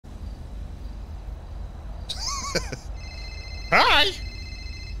Hi.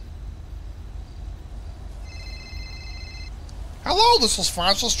 Hello, this is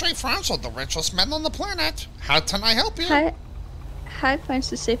Francis J. Francis, the richest man on the planet. How can I help you? Hi,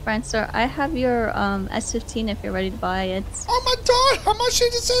 Francis J. Francis. I have your S15 if you're ready to buy it. Oh my god, how much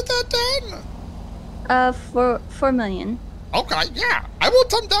did you say that then? $4 million. Okay, yeah. I will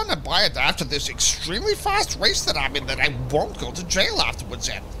come down and buy it after this extremely fast race that I'm in that I won't go to jail afterwards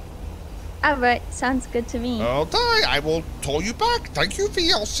yet. Alright, sounds good to me. Okay, I will tow you back. Thank you,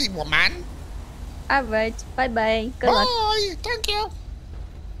 VLC woman. Alright, bye-bye. Good luck. Bye, thank you.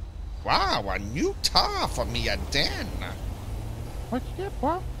 Wow, a new car for me again. What's it,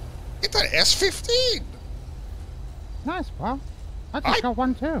 bro? It's an S15. Nice, bro. I just got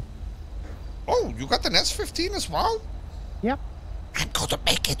one too. Oh, you got an S15 as well? Yep. I'm going to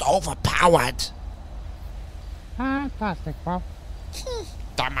make it overpowered. Fantastic, bro.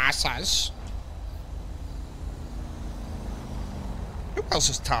 Dumbasses. Who else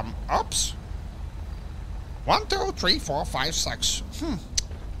is Tom? Ups. 1, 2, 3, 4, 5, 6.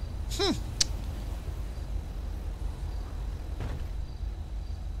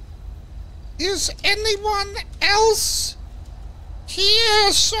 Is anyone else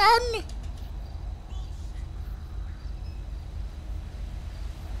here, son?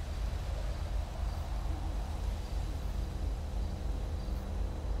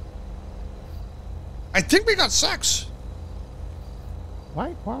 I think we got 6.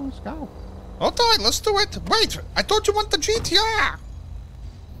 Right, well, let's go. Okay, let's do it. Wait, I thought you want the GTR.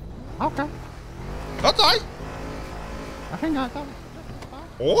 Okay. Okay. I think I got.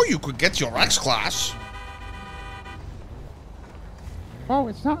 Or you could get your X-Class. Bro,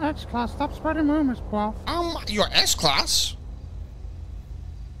 it's not X-Class. Stop spreading rumors, bro. Your S-Class?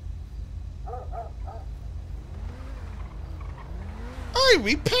 I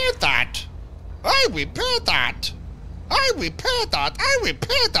repaired that. I repaired that. I repaired that. I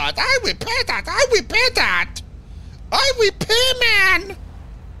repaired that. I repaired that. I repaired that. I repair man.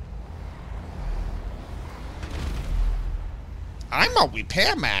 I'm a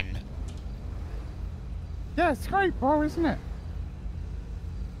repairman. Yeah, it's great, bro, isn't it?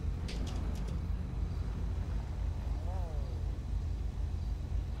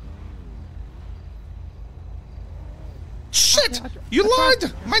 Shit! You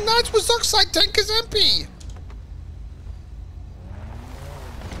lied! My nitrous oxide tank is empty!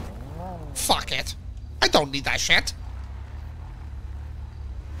 Fuck it. I don't need that shit.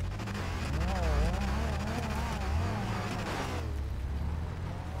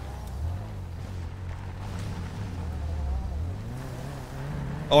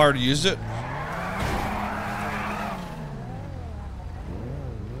 Oh, I already used it?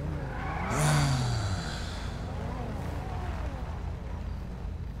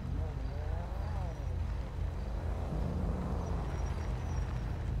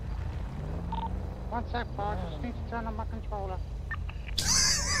 One sec, bro. I just need to turn on my controller.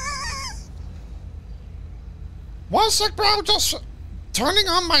 One sec, bro. Just turning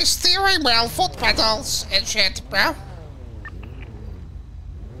on my steering wheel, foot pedals, and shit, bro.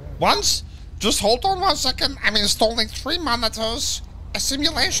 Just hold on 1 second. I'm installing 3 monitors, a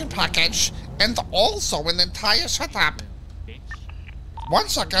simulation package, and also an entire setup. 1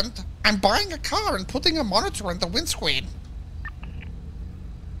 second. I'm buying a car and putting a monitor in the windscreen.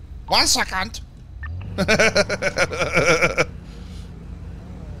 1 second.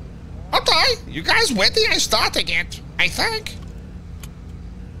 Okay, you guys ready? I'm starting it, I think.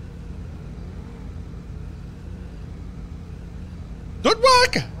 Good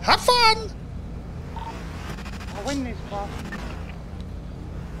work! Have fun! I'll win this, bro.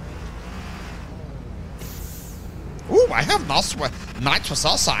 Ooh, I have nitrous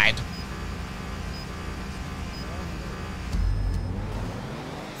oxide.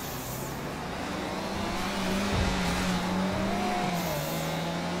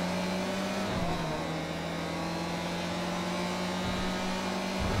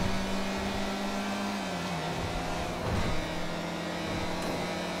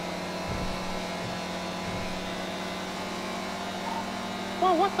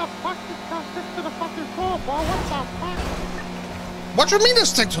 Bro, what the fuck? This car sticks to the fucking floor, bro. What the fuck? What do you mean to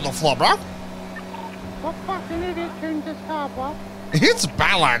stick to the floor, bro? What fucking idiot tuned this car, bro? It's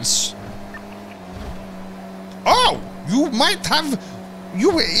balance. Oh, you might have...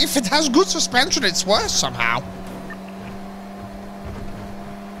 if it has good suspension, it's worse somehow.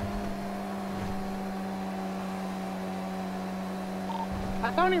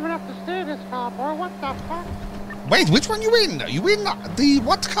 I don't even have to steer this car, bro. What the fuck? Wait, which one you in? You in the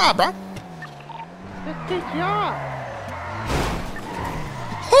what car, bro? This GTR.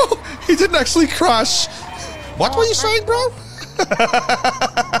 Oh, he didn't actually crash. What were you saying, bro?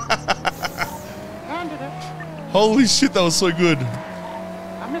 Handed it. Holy shit, that was so good.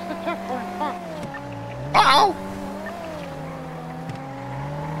 I missed the checkpoint. Fuck. Uh-oh.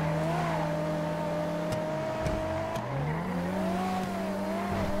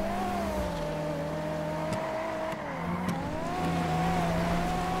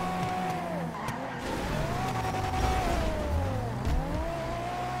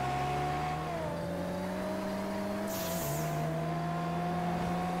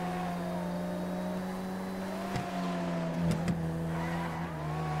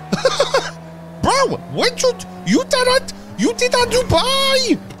 Bro, what you did it? You did that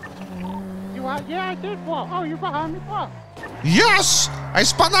Dubai? You are? Yeah, I did. What? Oh, you're behind me. What? Yes, I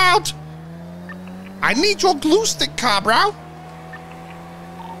spun out. I need your glue stick car, bro.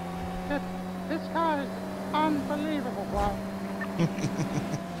 This car is unbelievable, bro.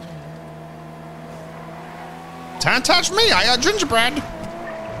 Can't touch me. I got gingerbread.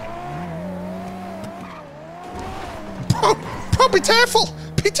 Bro, be careful.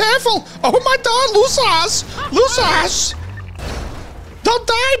 Be careful! Oh my god, losers! Losers! Don't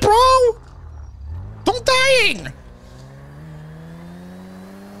die, bro! Don't dying!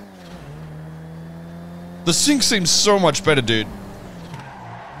 The sync seems so much better, dude.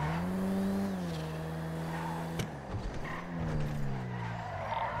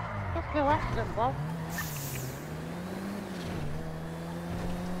 That's no accident, bro.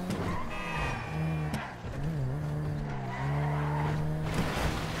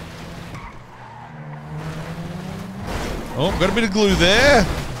 Oh, got a bit of glue there.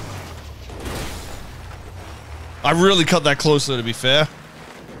 I really cut that close though, to be fair.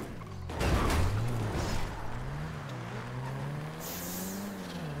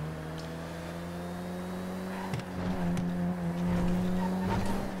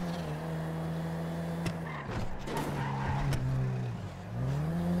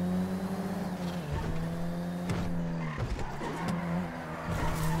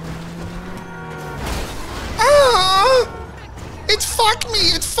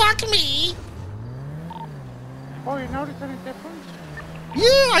 It fucked me. Oh, you notice any difference?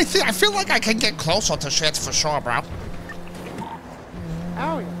 Yeah, I feel like I can get closer to shit for sure, bro.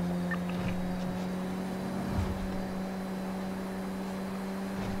 Oh, yeah.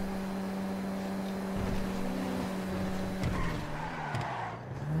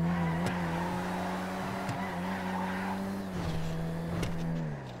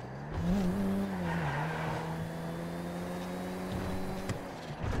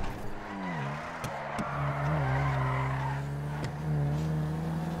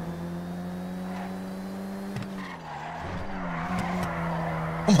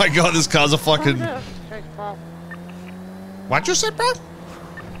 Oh my god, this car's a fucking... Chase, bro. What'd you say, bro?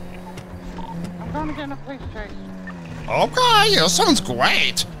 I'm going to get in a police chase. Okay, that sounds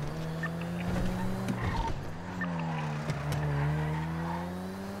great.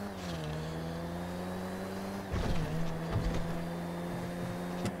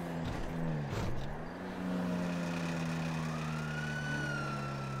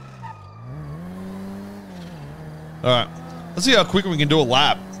 Alright, let's see how quick we can do a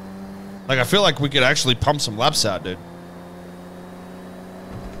lap. Like, I feel like we could actually pump some laps out, dude.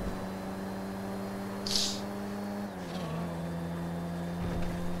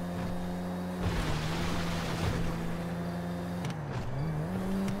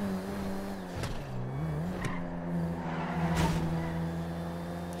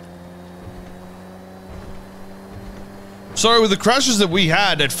 Sorry, with the crashes that we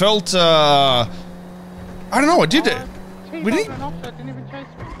had, it felt, I don't know, it did it. We didn't... didn't even chase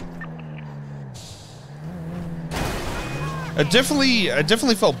me. It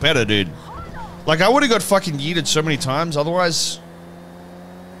definitely felt better, dude. Like, I would have got fucking yeeted so many times, otherwise...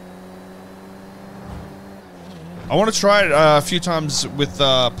 I want to try it a few times with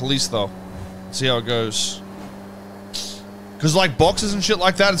police, though. See how it goes. Because, like, boxes and shit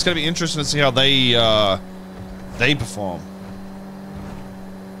like that, it's going to be interesting to see how they perform.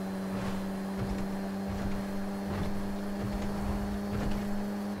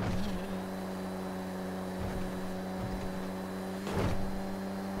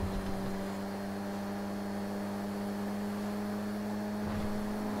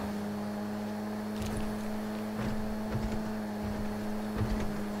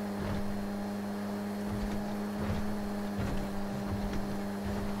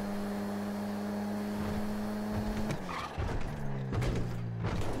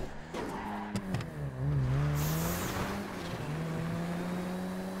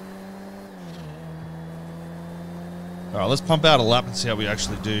 Alright, let's pump out a lap and see how we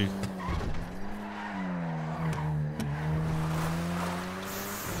actually do.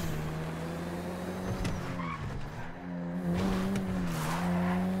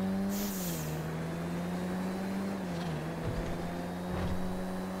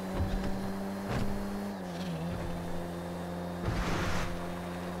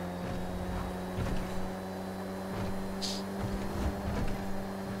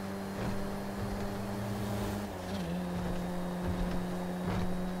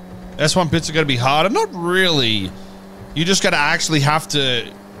 S1 pits are going to be harder. Not really. You just got to actually have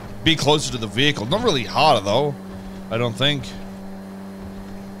to be closer to the vehicle. Not really harder, though. I don't think.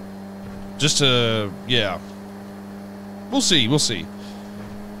 Just to... yeah. We'll see. We'll see.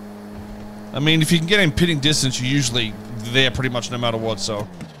 I mean, if you can get in pitting distance, you're usually there pretty much no matter what, so...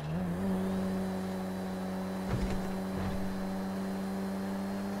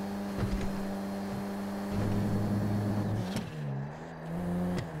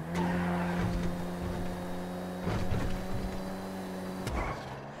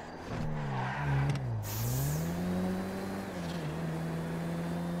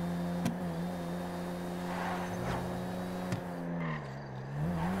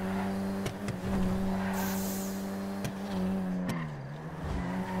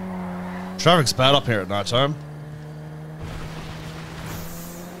 Traffic's bad up here at night time.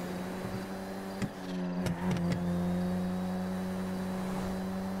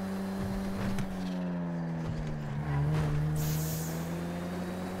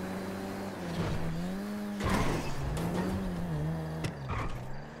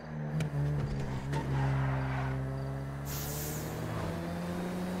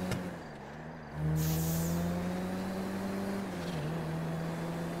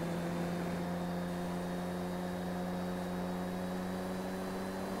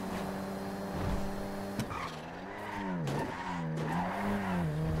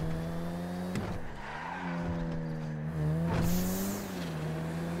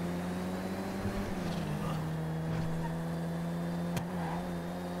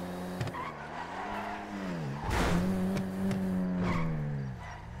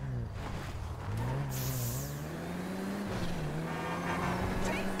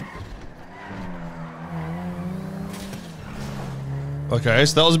 Okay,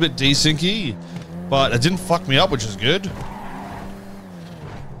 so that was a bit desyncy, but it didn't fuck me up, which is good.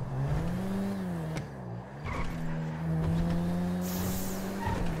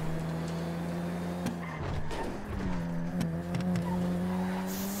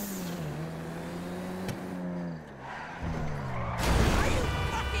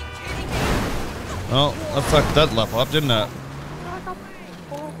 Oh, I fucked that lap up, didn't it?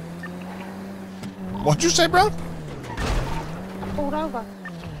 What'd you say, bro? Pulled over.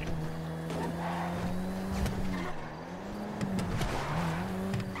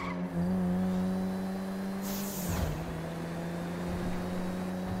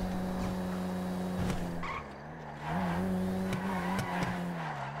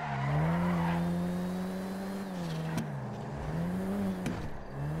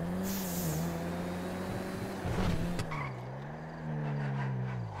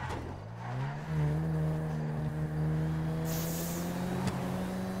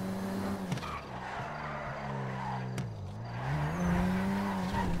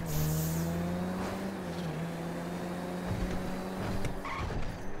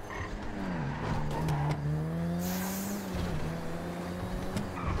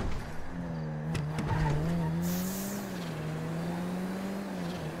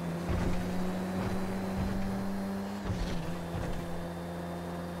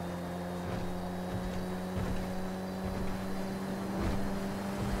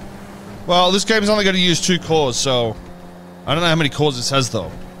 Well, this game's only going to use 2 cores, so I don't know how many cores this has,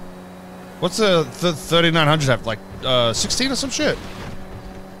 though. What's the 3900 have? Like 16 or some shit?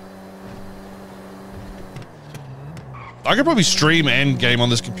 I could probably stream Endgame on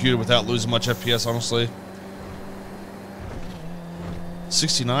this computer without losing much FPS, honestly.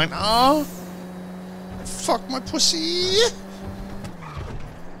 69? Oh, fuck my pussy.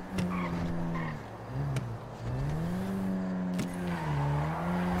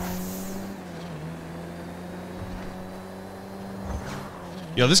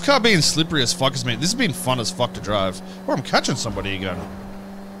 Yo, this car being slippery as fuck is me. This has been fun as fuck to drive. Oh, I'm catching somebody again.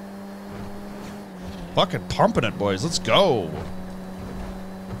 Fucking pumping it, boys. Let's go.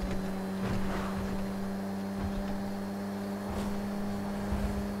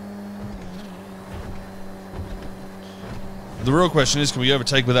 The real question is, can we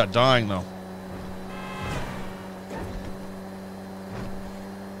overtake without dying, though?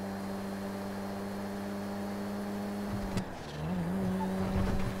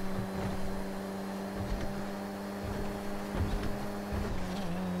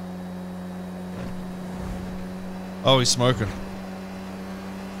 Oh, he's smoking.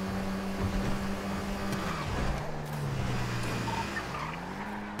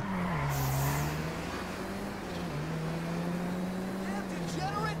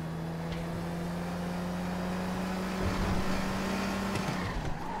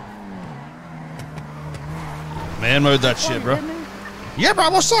 Man mode that shit, bro. Yeah,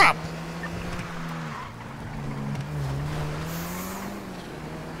 bro, what's up?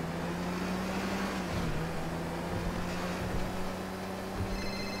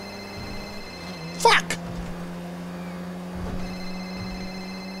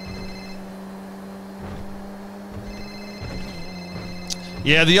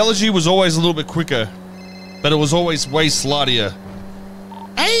 Yeah, the LG was always a little bit quicker, but it was always way slottier.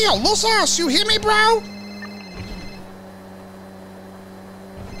 Hey, Losas, you hear me, bro?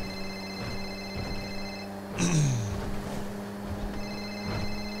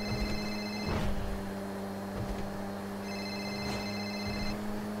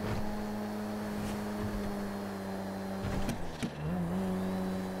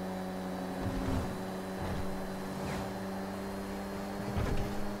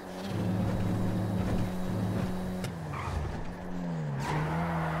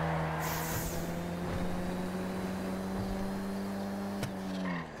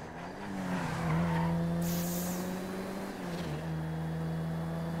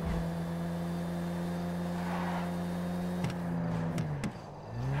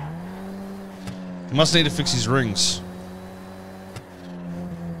 He must need to fix his rings.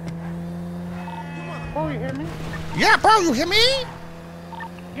 Oh, you hear me? Yeah, bro, you hear me?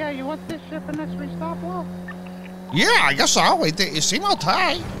 Yeah, you want this ship in this restart wall? Yeah, I guess so. It seemed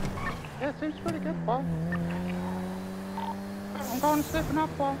okay. Yeah, it seems pretty good, Paul. I'm going to stepping up,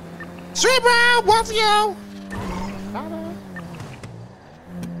 Paul. See you, bro. Love you. Bye-bye.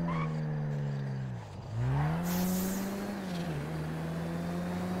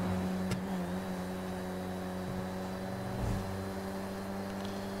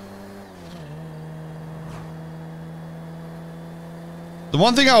 The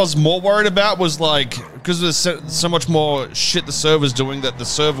one thing I was more worried about was like, because there's so much more shit the server's doing that the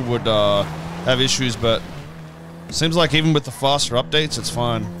server would have issues, but it seems like even with the faster updates, it's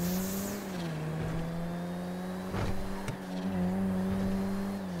fine.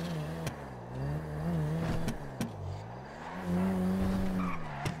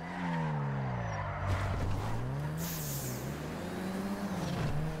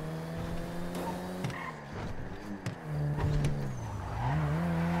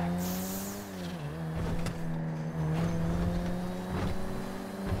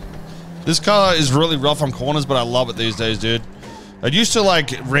 This car is really rough on corners, but I love it these days, dude. It used to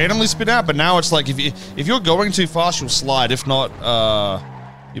like randomly spin out, but now it's like if you're going too fast, you'll slide. If not,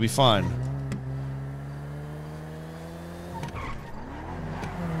 you'll be fine.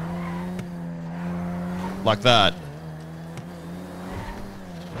 Like that.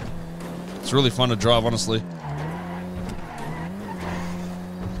 It's really fun to drive, honestly.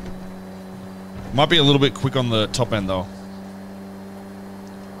 Might be a little bit quick on the top end, though.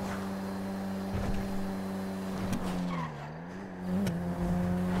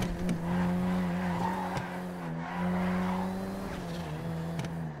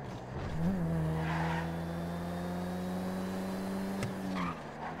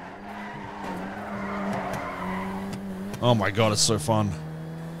 Oh my god, it's so fun.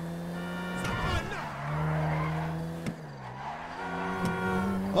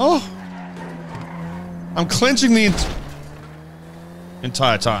 Oh! I'm clenching the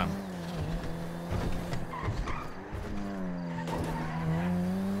entire time.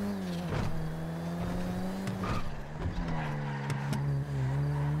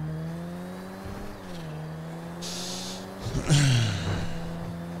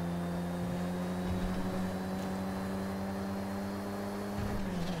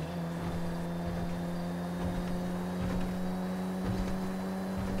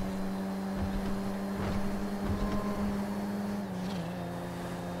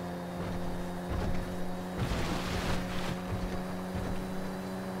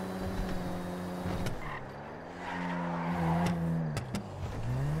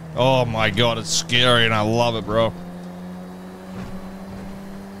 Oh my god, it's scary and I love it, bro.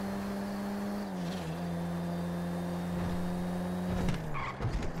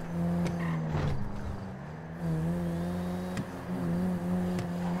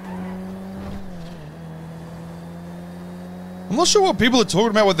 I'm not sure what people are talking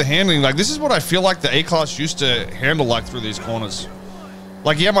about with the handling. Like, this is what I feel like the A-Class used to handle like through these corners.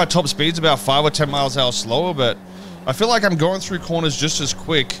 Like, yeah, my top speed's about 5 or 10 miles an hour slower, but I feel like I'm going through corners just as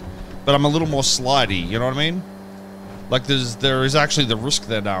quick, but I'm a little more slidey, you know what I mean? Like, there is actually the risk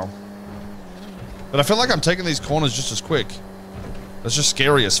there now. But I feel like I'm taking these corners just as quick. That's just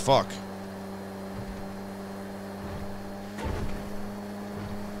scary as fuck.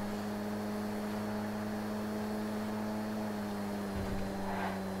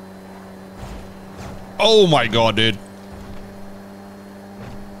 Oh my god, dude.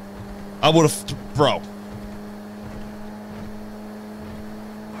 I would have... Bro.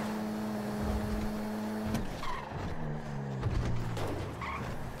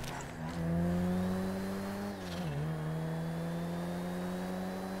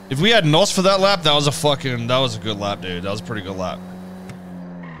 If we had NOS for that lap, that was a good lap, dude. That was a pretty good lap.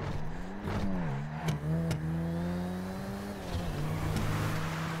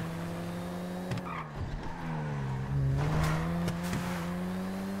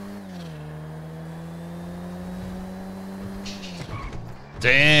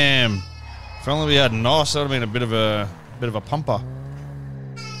 Damn. If only we had NOS, that would have been a bit of a pumper.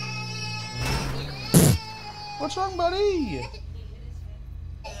 What's wrong, buddy?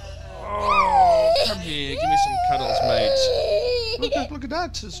 Oh, come here, give me some cuddles, mate. Look at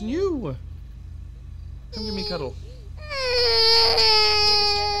that, it's new. Come give me a cuddle.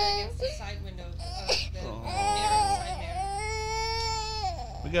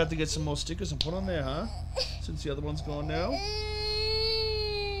 We got to get some more stickers and put on there, huh? Since the other one's gone now.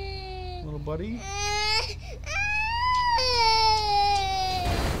 Little buddy.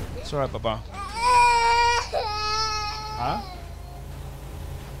 It's alright, Papa. Huh?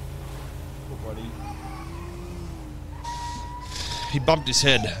 Little buddy. He bumped his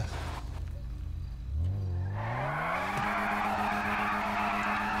head.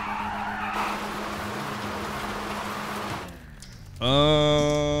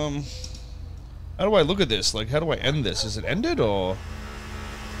 How do I look at this? Like, how do I end this? Is it ended or?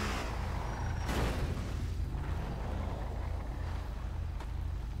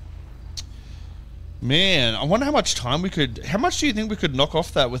 Man, I wonder how much time we could... How much do you think we could knock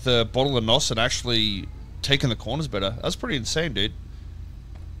off that with a bottle of NOS and actually taking the corners better? That's pretty insane, dude.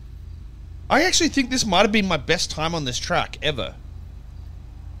 I actually think this might have been my best time on this track ever.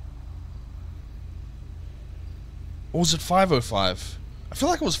 Or was it 5:05? I feel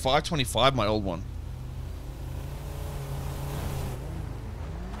like it was 5:25, my old one.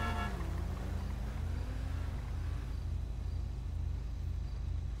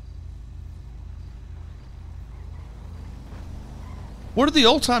 What did the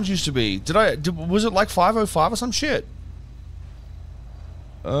old times used to be? Was it like 5:05 or some shit?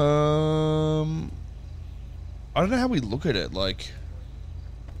 I don't know how we look at it, like...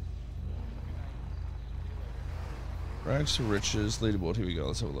 Rags to riches, leaderboard, here we go,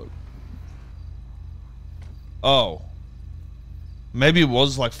 let's have a look. Oh. Maybe it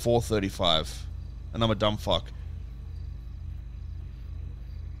was like 4:35. And I'm a dumb fuck.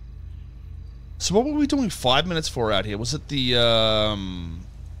 So what were we doing 5 minutes for out here? Was it the,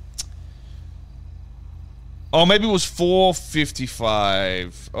 Oh, maybe it was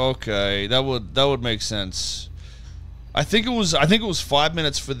 4:55. Okay, that would make sense. I think it was 5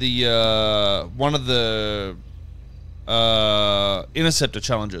 minutes for the, one of the... interceptor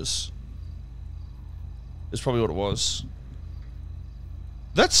challenges is probably what it was.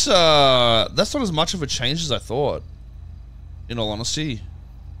 That's not as much of a change as I thought, in all honesty.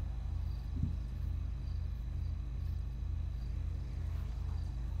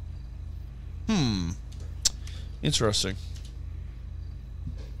 Interesting.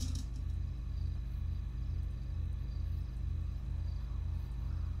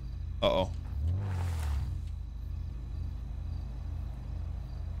 Uh-oh.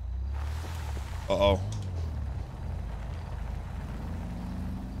 Uh-oh.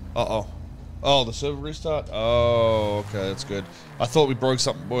 Uh-oh. Oh, the server restart? Oh, okay, that's good. I thought we broke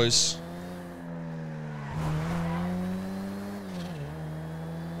something, boys.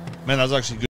 Man, that was actually good.